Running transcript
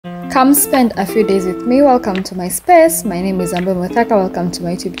Come spend a few days with me. Welcome to my space. My name is Muthaka. Welcome to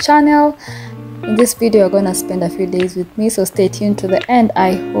my YouTube channel. In this video, you're gonna spend a few days with me, so stay tuned to the end.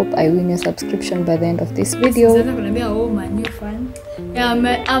 I hope I win your subscription by the end of this video. I'm a new fan. Yeah,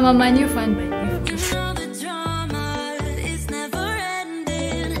 I'm a Man U fan by default.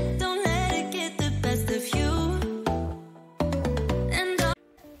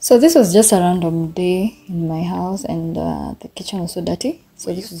 So this was just a random day in my house, and the kitchen was so dirty.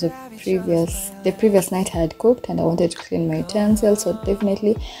 So this was the previous night I had cooked, and I wanted to clean my utensils. So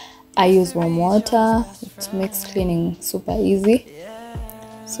definitely I use warm water. It makes cleaning super easy.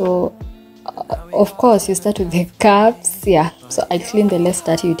 So of course you start with the cups. Yeah, so I clean the less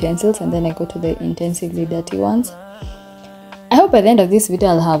dirty utensils and then I go to the intensively dirty ones. I hope by the end of this video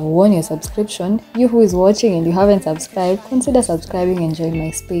I'll have won your subscription. You who is watching and you haven't subscribed, consider subscribing and join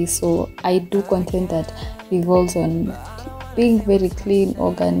my space. So I do content that revolves on being very clean,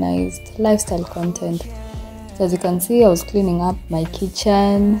 organized, lifestyle content. So as you can see, I was cleaning up my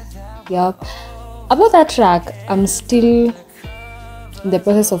kitchen. Yup. About that rack, I'm still in the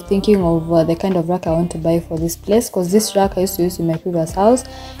process of thinking of the kind of rack I want to buy for this place, because this rack I used to use in my previous house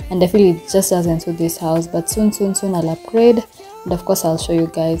and I feel it just doesn't suit this house. But soon I'll upgrade, and of course I'll show you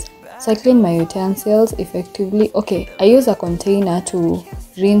guys. So I clean my utensils effectively. Okay, I use a container to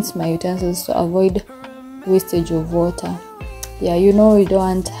rinse my utensils to avoid wastage of water. Yeah, you know, you don't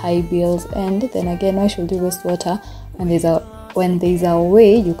want high bills, and then again, why should you waste water when there's a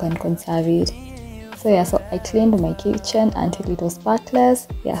way you can conserve it? So yeah, so I cleaned my kitchen until it was sparkless.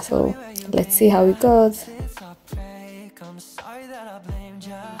 Yeah, so let's see how it goes.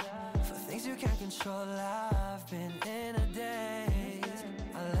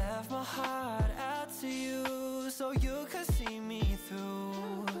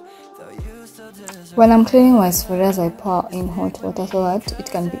 When I'm cleaning my spheres, I pour in hot water so that it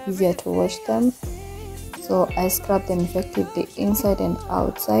can be easier to wash them. So I scrub them effectively inside and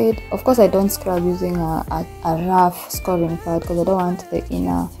outside. Of course, I don't scrub using a rough scrubbing pad because I don't want the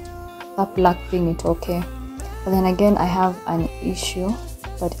inner, that black thing. It's okay. But then again, I have an issue,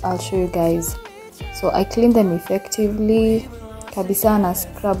 but I'll show you guys. So I clean them effectively. Kabisa na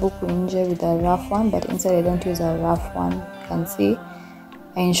scrub huku nje with a rough one, but inside I don't use a rough one. You can see.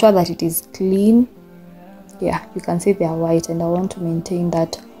 I ensure that it is clean. Yeah, you can see they are white, and I want to maintain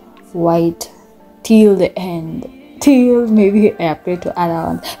that white till the end, till maybe I upgrade to other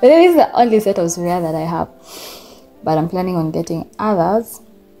ones. But this is the only set of sphere that I have, but I'm planning on getting others,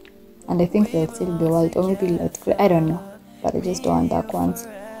 and I think they'll still be white or maybe light gray. I don't know, but I just don't want dark ones.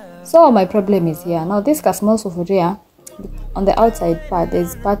 So my problem is here now. This small sufuria, on the outside part,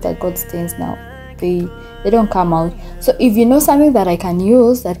 there's part that got stains now. They don't come out. So if you know something that I can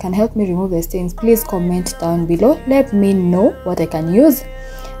use that can help me remove the stains, please comment down below. Let me know what I can use,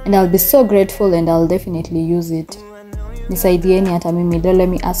 and I'll be so grateful, and I'll definitely use it. Nisaidieni hata mimi. Don't let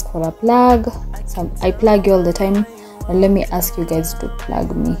me ask for a plug. I plug you all the time, but let me ask you guys to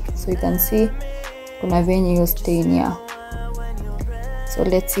plug me. So you can see kuna venye hiyo stain here. So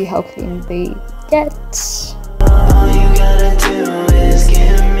let's see how clean they get. All you gotta do is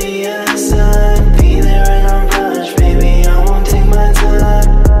give me a sign. Be there in a rush, baby, I won't take my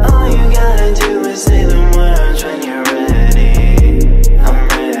time. All you gotta do is say the words when you're ready. I'm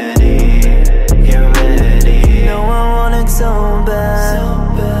ready, you're ready. You know I want it so bad, so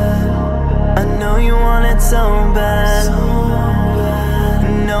bad. I know you want it so bad, so bad.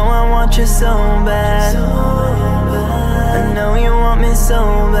 You know I want you so bad, so bad. I know you want me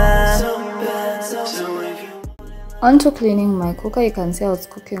so bad, so bad, so bad. On to cleaning my cooker. You can see I was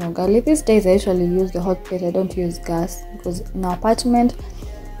cooking ugali. These days I usually use the hot plate. I don't use gas because in our apartment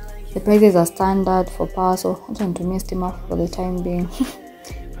the prices are standard for power, so I don't want to steamer for the time being.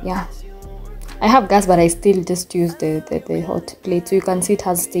 Yeah, I have gas, but I still just use the hot plate. So you can see it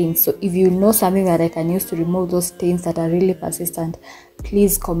has stains. So if you know something that I can use to remove those stains that are really persistent,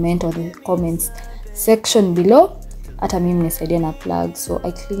 please comment on the comments section below. Hata mimi nisaidia na plug. So I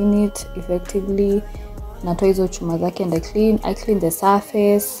clean it effectively. Natoa hizo chuma zake, and I clean the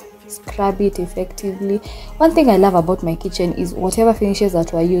surface, scrub it effectively. One thing I love about my kitchen is whatever finishes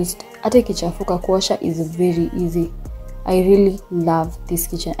that were used, hata ikichafuka kuosha is very easy. I really love this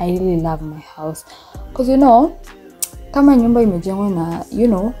kitchen. I really love my house, because you know, kama nyumba imejengwa na, you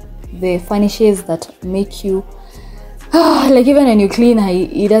know, the furnishes that make you like even when you clean,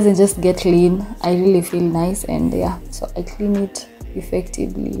 it doesn't just get clean. I really feel nice, and yeah, so I clean it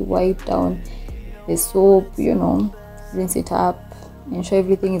effectively, wipe down the soap, you know, rinse it up, ensure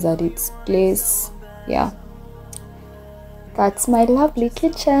everything is at its place. Yeah, that's my lovely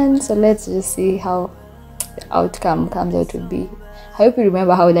kitchen. So let's just see how the outcome comes out to be. I hope you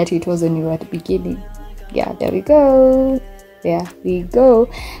remember how dirty it was when we were at the beginning. Yeah, there we go. There we go.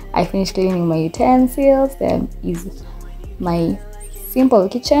 I finished cleaning my utensils. There is my simple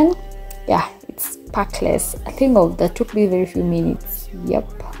kitchen. Yeah, it's packless. I think that took me very few minutes. Yep.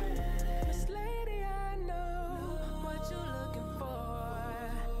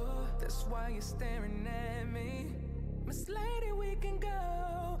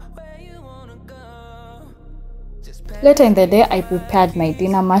 Later in the day, I prepared my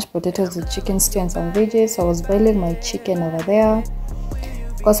dinner: mashed potatoes with chicken stew and some veggies. So I was boiling my chicken over there.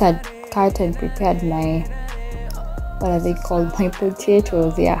 Of course, I'd cut and prepared my, what are they called, my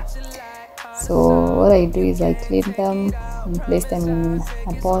potatoes. Yeah. So what I do is I clean them and place them in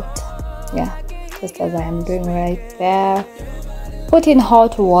a pot. Yeah, just as I am doing right there. Put in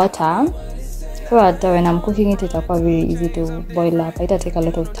hot water so that when I'm cooking it, it'll be very easy to boil up. It'll take a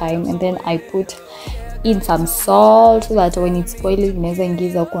lot of time. And then I put in some salt so that when it's boiling, inaweza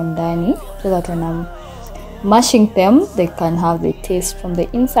ingiza huko ndani, so that when I'm mashing them, they can have the taste from the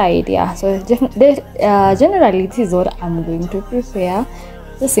inside. Yeah, so generally this is what I'm going to prepare.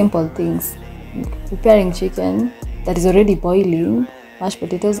 The simple things: preparing chicken that is already boiling, mashed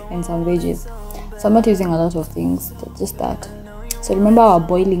potatoes, and some veggies. So I'm not using a lot of things, just that. So remember our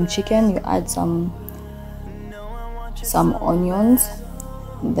boiling chicken, you add some onions,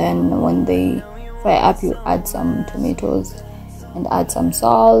 then when they fry up, you add some tomatoes and add some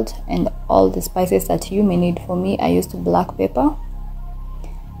salt and all the spices that you may need. For me, I used black pepper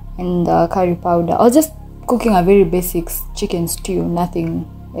and curry powder. I was just cooking a very basic chicken stew, nothing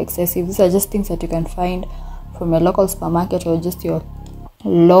excessive. These are just things that you can find from your local supermarket or just your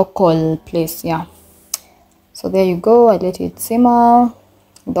local place. Yeah, so there you go. I let it simmer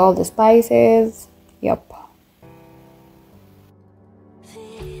with all the spices. Yep.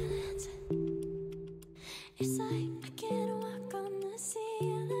 It's like I can't walk on the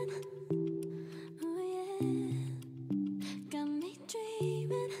ceiling. Oh yeah, got me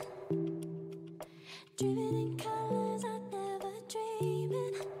dreaming in colors I never dreamed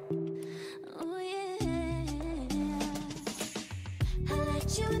in. Oh yeah, I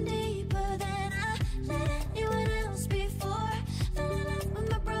let you in deeper than I let anyone else before. Fell in love with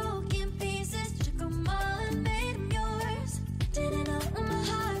my broken pieces, took them all and made them yours. Didn't know what my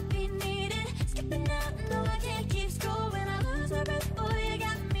heartbeat needed, skipping out. No, I can't keep score when I lose my breath. Boy, you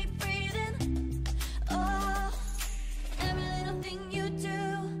got me breathing. Oh, every little thing you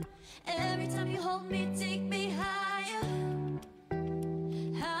do, every time you hold me, take me higher,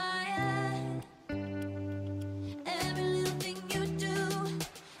 higher. Every little thing you do,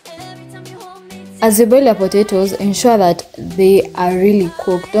 every time you hold me. As you boil your potatoes, ensure that they are really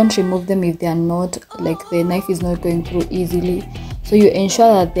cooked. Don't remove them if they are not, like the knife is not going through easily. So you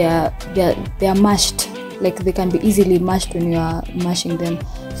ensure that they are mashed, like they can be easily mashed when you are mashing them.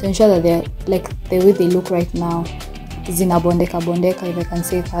 So ensure that they're like the way they look right now. Zinabondeka, if I can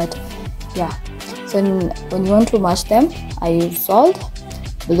say that. Yeah. So when you want to mash them, I use salt,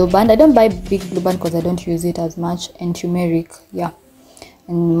 blue band. I don't buy big blue band because I don't use it as much, and turmeric. Yeah,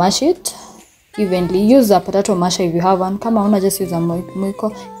 and mash it evenly. Use a potato masher if you have one. Come on, just use a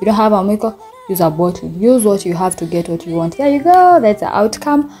muiko. If you don't have a muiko, use a bottle. Use what you have to get what you want. There you go. That's the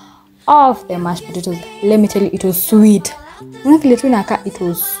outcome of the mashed potatoes. Let me tell you, it was sweet. It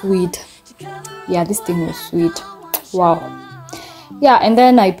was sweet. Yeah, this thing was sweet. Wow. Yeah, and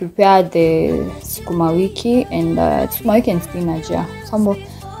then I prepared the sukuma wiki and spinach. Yeah,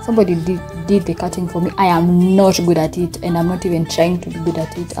 somebody did the cutting for me. I am not good at it, and I'm not even trying to be good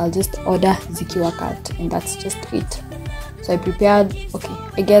at it. I'll just order zikiwa cut, and that's just it. So I prepared. Okay,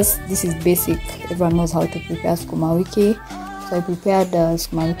 I guess this is basic. Everyone knows how to prepare sukuma wiki. So I prepared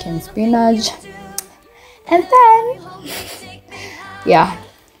sukuma wiki and spinach, and then yeah,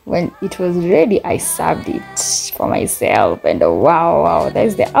 when it was ready, I served it for myself, and wow,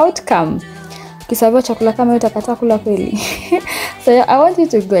 that's the outcome. Ukisavua chakula kama utakataa kula kweli. So I want you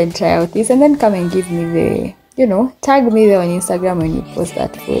to go and try out this, and then come and give me the, tag me there on Instagram when you post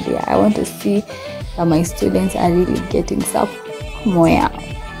that food. Yeah, I want to see that my students are really getting some moya.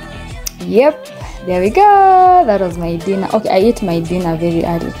 Yep, there we go. That was my dinner. Okay, I ate my dinner very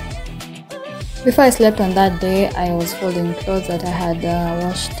early. Before I slept on that day, I was folding clothes that I had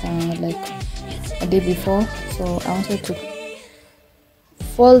washed like a day before. So I wanted to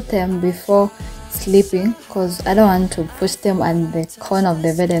fold them before sleeping because I don't want to push them on the corner of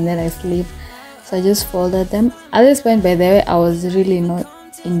the bed and then I sleep. So I just folded them. At this point, by the way, I was really not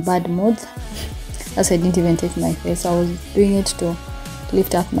in bad mood. That's why I didn't even take my face. So I was doing it to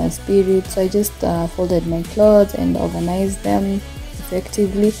lift up my spirit. So I just folded my clothes and organized them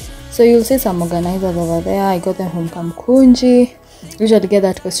effectively. So you'll see some organizers over there. I got them from Kamkunji. usually get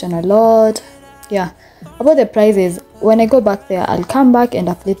that question a lot. Yeah, about the prices, when I go back there, I'll come back and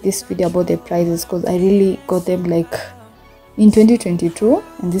update this video about the prices, because I really got them like in 2022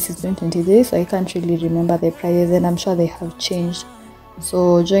 and this is 2023, so I can't really remember the prices, and I'm sure they have changed.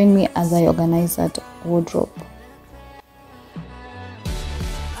 So join me as I organize that wardrobe.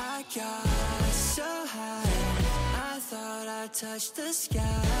 I got so high, I thought I touched the sky.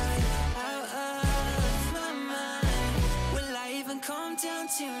 Out of my mind, will I even calm down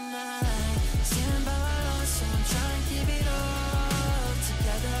tonight? Sitting by my lonesome, trying to keep it all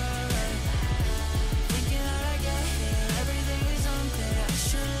together. Thinking how I get here, everything is unclear. I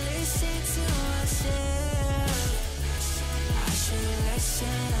should listen to myself. I should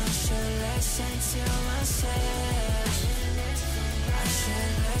listen to myself. I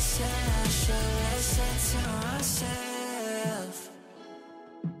should listen to myself.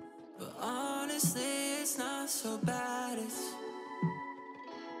 But honestly, it's not so bad. It's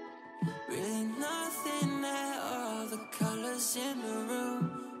really nothing at all. The colors in the room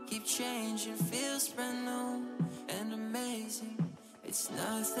keep changing, feels brand new and amazing. It's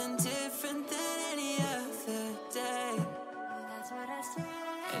nothing different than any other day.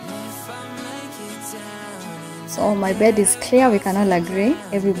 And if I make it down, So my bed is clear, we can all agree.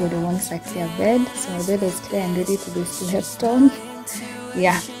 Everybody wants a clear bed. So my bed is clear and ready to be slept on.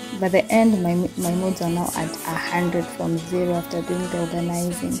 Yeah, by the end, my moods are now at 100 from 0 after doing the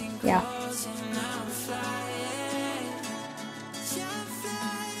organizing. Yeah.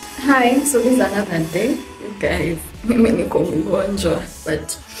 Hi, so this is another day. You guys, mimi niko mgonjwa,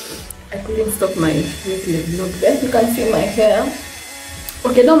 but I couldn't stop my weekly vlog there. You can see my hair.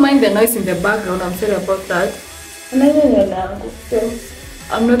 Okay, don't mind the noise in the background, I'm sorry about that. So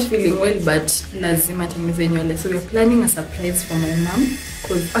I'm not feeling well, but lazima timize nywele. So we're planning a surprise for my mom,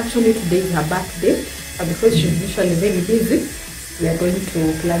 because actually today is her birthday, but because she's usually very busy, we are going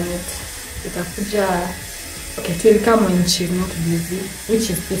to plan it. Itakuja, okay, it will come when she's not busy, which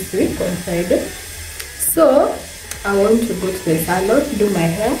is this week on Friday. So I want to go to the salon, do my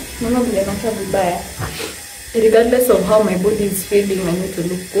hair. Mama vile nakaa vibaya. Regardless of how my body is feeling, I need to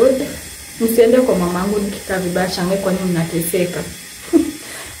look good. Msiende kwa mamangu nikikaa vibaya shangae kwa nini mnateseka.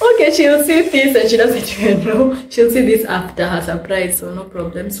 Okay, she'll see this and she doesn't even know. She'll see this after her surprise, so no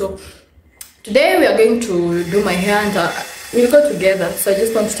problem. So today we are going to do my hair and we'll go together. So I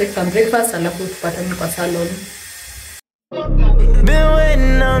just want to take some breakfast and alafu tupatane kwa salon. been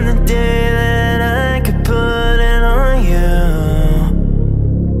waiting on the day that I could put it on you.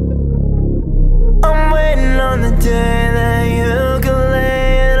 I'm waiting on the day that you can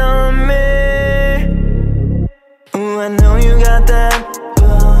lay it on me. Ooh, I know you got that.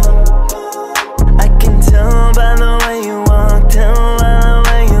 I can tell by the way you walk, tell by the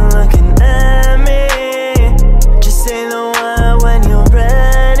way you're looking at me. Just say the word when you're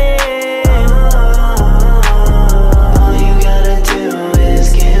ready. All you gotta do is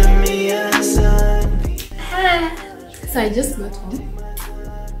give me a sign. So I just got home.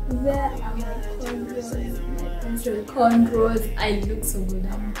 There are my cornrows, my pencil cornrows. I look so good.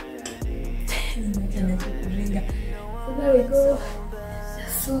 So there we go.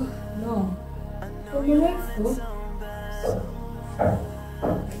 So long.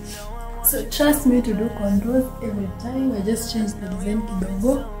 So trust me to do cornrows every time. I just change the design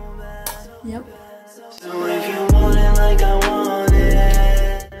kidogo. Yep. So if you want it like I want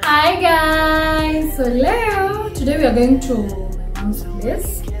it. Hi guys. So Leo, today we are going to my mom's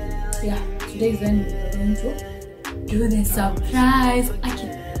place. Yeah, today is when we are going to do the surprise.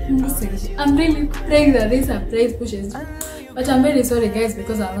 I'm really praying that this surprise pushes. But I'm very sorry guys,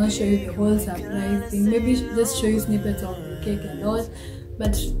 because I'll not show you the whole surprise thing. Maybe just show you snippets of the cake and all.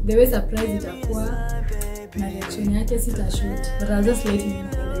 But the way surprise itakuwa na reaction yake sita shoot. But I'll just let you know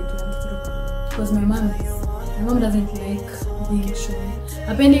when it went through. Because my mom doesn't like being shown.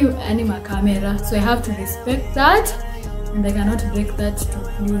 Hapendi anima camera, so I have to respect that, and I cannot break that to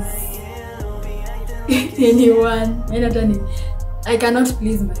please anyone. I cannot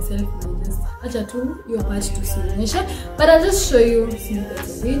please myself. Acha tu your part to see, but I'll just show you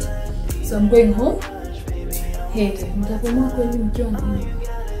snippets of it. So I'm going home. Hey,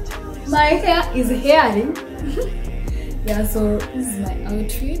 my hair is hairing. Yeah, so this is my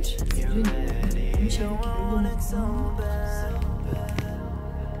outfit.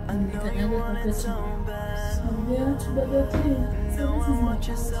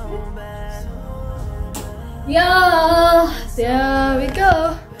 Yeah, there we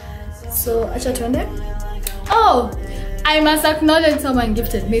go. So acha tuende. Oh, I must acknowledge someone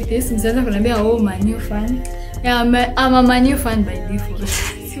gifted me this. Msianza kuniambia oh, my new fan. Yeah, I'm a new fan by default.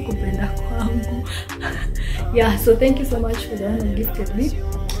 Sikupenda kwangu. Yeah, so thank you so much for the one who gifted me.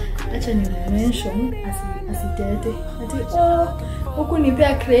 Acha ni mention asitete ati huku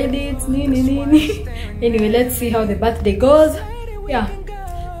nipea credits nini. Anyway, let's see how the birthday goes. Yeah,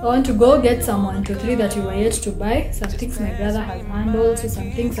 I want to go get some 1, 2, 3 that you were yet to buy. Some things my brother has handled, so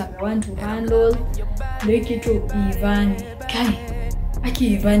some things I want to handle. Look it to Ivani. Kai,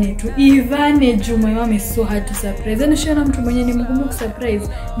 aki Ivani tu. Ivani juu my mom is so hard to surprise. Then shiona mtu mwenye ni mgumu kusurprise.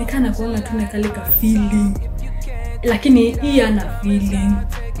 Nikana kuona tu nakalika feeling. Lakini hii ana feeling.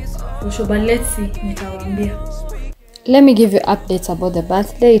 So but let's see, nitawambia. Let me give you updates about the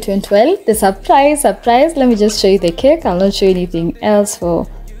birthday. It went well. The surprise. Let me just show you the cake. I'll not show you anything else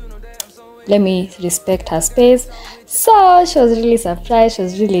let me respect her space. So she was really surprised. She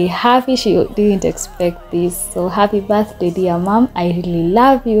was really happy. She didn't expect this. So happy birthday, dear mom. I really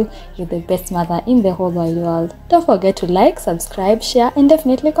love you. You're the best mother in the whole wide world. Don't forget to like, subscribe, share, and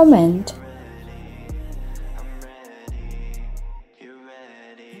definitely comment.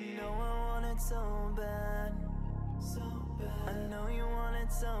 So bad. I know you want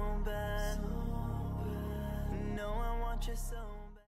it so bad.